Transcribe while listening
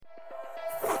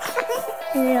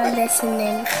You're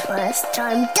listening First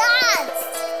Time Dads!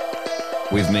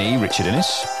 With me, Richard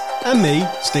Innes. And me,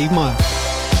 Steve Meyer.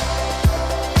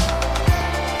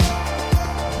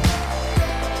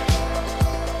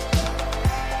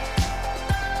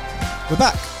 We're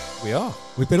back. We are.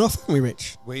 We've been off, haven't we,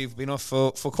 Rich? We've been off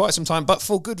for quite some time, but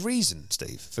for good reason,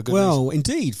 Steve. For good Well, reason.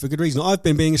 indeed, for good reason. I've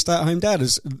been being a stay-at-home dad,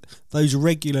 as those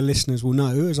regular listeners will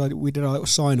know. We did our little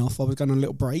sign-off, I was going on a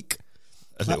little break.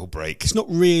 A little break. It's not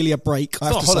really a break, I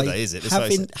have not to a holiday, say. is it? Let's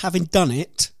face it. Having done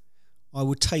it, I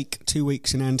would take 2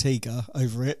 weeks in Antigua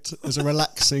over it as a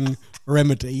relaxing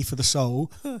remedy for the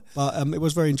soul. But it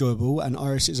was very enjoyable, and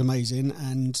Iris is amazing,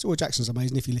 and Jackson's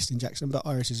amazing if you're listening, Jackson, but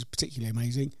Iris is particularly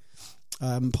amazing.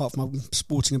 Apart from I'm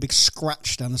sporting a big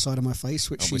scratch down the side of my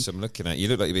face, which I'm looking at you.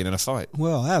 Look like you've been in a fight.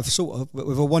 Well, I have, sort of, but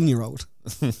with a 1-year-old.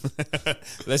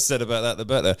 Less said about that, the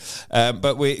better.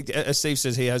 But as Steve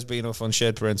says, he has been off on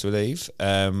shared parental leave.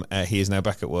 He is now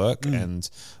back at work, and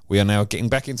we are now getting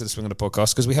back into the swing of the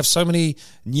podcast because we have so many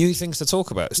new things to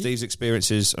talk about. Steve's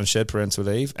experiences on shared parental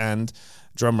leave, and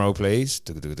drum roll, please.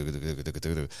 I'm going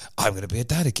to be a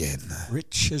dad again.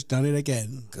 Rich has done it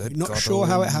again. Good Not God sure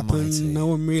how it almighty. happened. No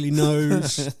one really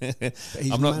knows.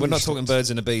 We're not talking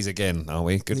birds and the bees again, are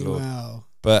we? Good Lord. Wow.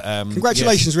 But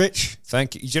Congratulations, yes, Rich.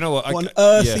 thank you. Do you know what? What on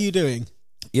earth are you doing?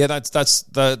 Yeah, those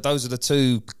are the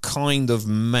two kind of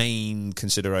main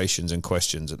considerations and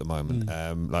questions at the moment.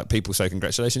 Like people say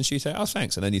congratulations, you say, oh,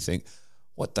 thanks, and then you think,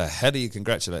 what the hell are you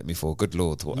congratulating me for? Good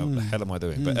Lord, what the hell am I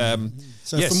doing? But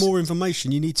So yes. for more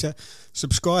information, you need to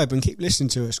subscribe and keep listening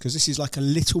to us, because this is like a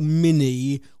little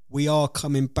mini "we are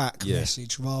coming back"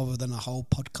 message rather than a whole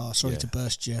podcast. Sorry to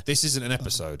burst you. This isn't an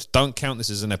episode. Don't count this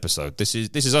as an episode. This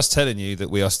is us telling you that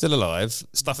we are still alive.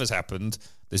 Stuff has happened.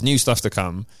 There's new stuff to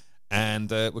come. And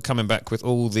we're coming back with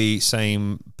all the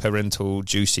same parental,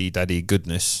 juicy daddy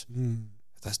goodness.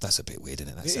 That's a bit weird,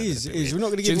 isn't it? It is. We're not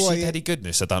going to give juicy away daddy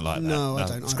goodness. I don't like that. No, I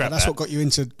don't. Scrap That's that. what got you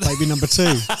into baby number 2.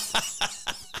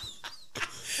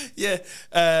 Yeah.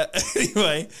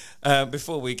 Anyway,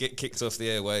 before we get kicked off the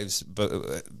airwaves,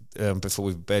 but before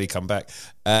we've barely come back,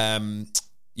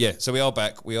 so we are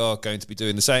back. We are going to be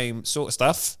doing the same sort of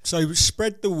stuff. So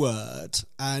spread the word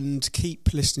and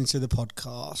keep listening to the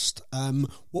podcast.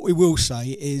 What we will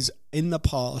say is, in the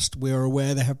past, we're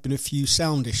aware there have been a few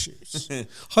sound issues.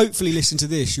 Hopefully, listen to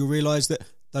this. You'll realise that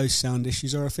those sound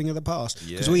issues are a thing of the past.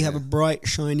 Because we have a bright,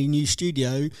 shiny new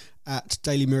studio at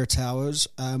Daily Mirror Towers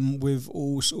with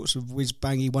all sorts of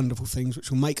whiz-bangy, wonderful things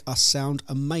which will make us sound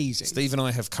amazing. Steve and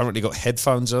I have currently got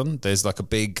headphones on. There's like a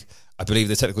big, I believe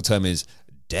the technical term is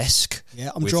desk.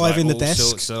 Yeah, I'm driving the desk. All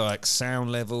sorts of like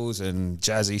sound levels and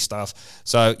jazzy stuff.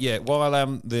 So yeah, while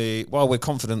we're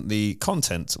confident the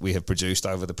content we have produced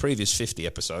over the previous 50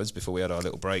 episodes before we had our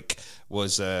little break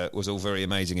was all very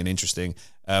amazing and interesting.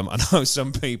 I know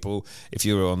some people, if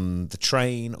you were on the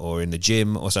train or in the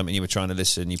gym or something, you were trying to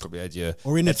listen, you probably had your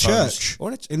or in a headphones, church,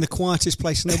 or in the quietest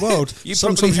place in the world.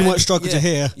 Sometimes you might struggle to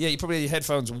hear. Yeah, you probably had your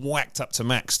headphones whacked up to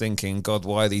max, thinking, "God,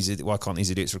 why can't these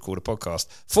idiots record a podcast?"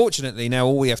 Fortunately, now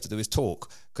all we have to do is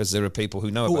talk, because there are people who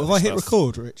know about. Have I hit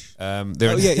record, Rich? I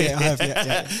have.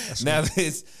 Yeah.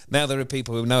 Now there are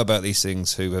people who know about these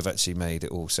things who have actually made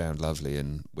it all sound lovely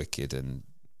and wicked and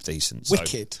decent.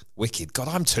 Wicked. God,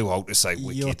 I'm too old to say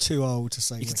wicked. You're too old to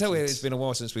say wicked. You can tell it's been a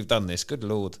while since we've done this. Good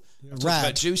Lord. Talk Rad.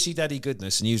 about juicy daddy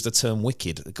goodness and use the term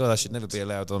wicked. God, I should never be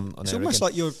allowed on It's air almost again.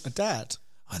 like you're a dad.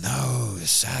 I know, a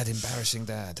sad, embarrassing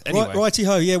dad. Anyway.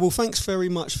 Righty-ho. Yeah, well, thanks very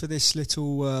much for this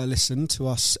little listen to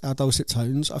us, our dulcet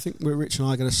tones. I think Rich and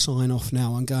I are going to sign off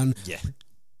now and go and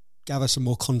gather some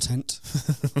more content.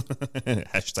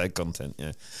 Hashtag content,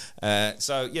 yeah.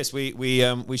 So yes,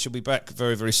 we should be back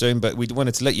very, very soon, but we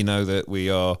wanted to let you know that we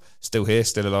are still here,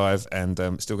 still alive, and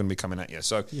still going to be coming at you.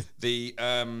 So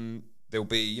there'll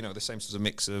be, the same sort of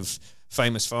mix of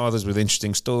famous fathers with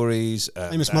interesting stories,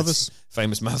 famous mothers,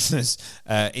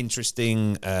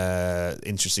 interesting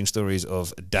stories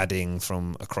of dadding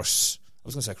from across. I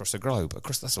was going to say across the globe.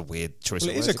 That's a weird choice. Well,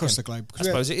 it is across the globe. I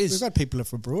suppose it is. We've had people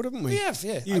from abroad, haven't we? We have,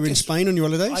 yeah. You were in Spain on your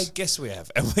holidays? I guess we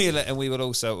have. And we will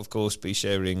also, of course, be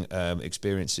sharing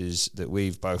experiences that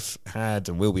we've both had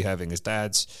and will be having as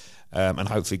dads, and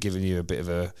hopefully giving you a bit of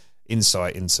a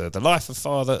insight into the life of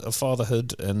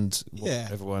fatherhood and what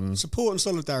everyone... Support and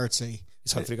solidarity.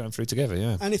 Is hopefully going through together,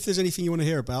 yeah. And if there's anything you want to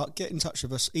hear about, get in touch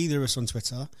with us, either of us on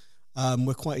Twitter.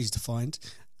 We're quite easy to find.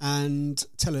 And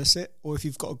tell us it, or if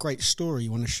you've got a great story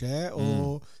you want to share,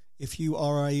 or if you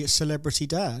are a celebrity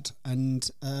dad, and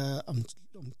I'm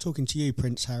talking to you,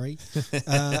 Prince Harry,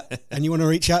 and you want to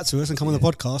reach out to us and come on the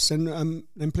podcast,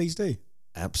 then please do.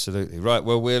 Absolutely. Right,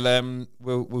 well,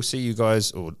 we'll see you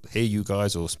guys, or hear you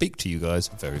guys, or speak to you guys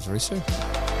very, very soon.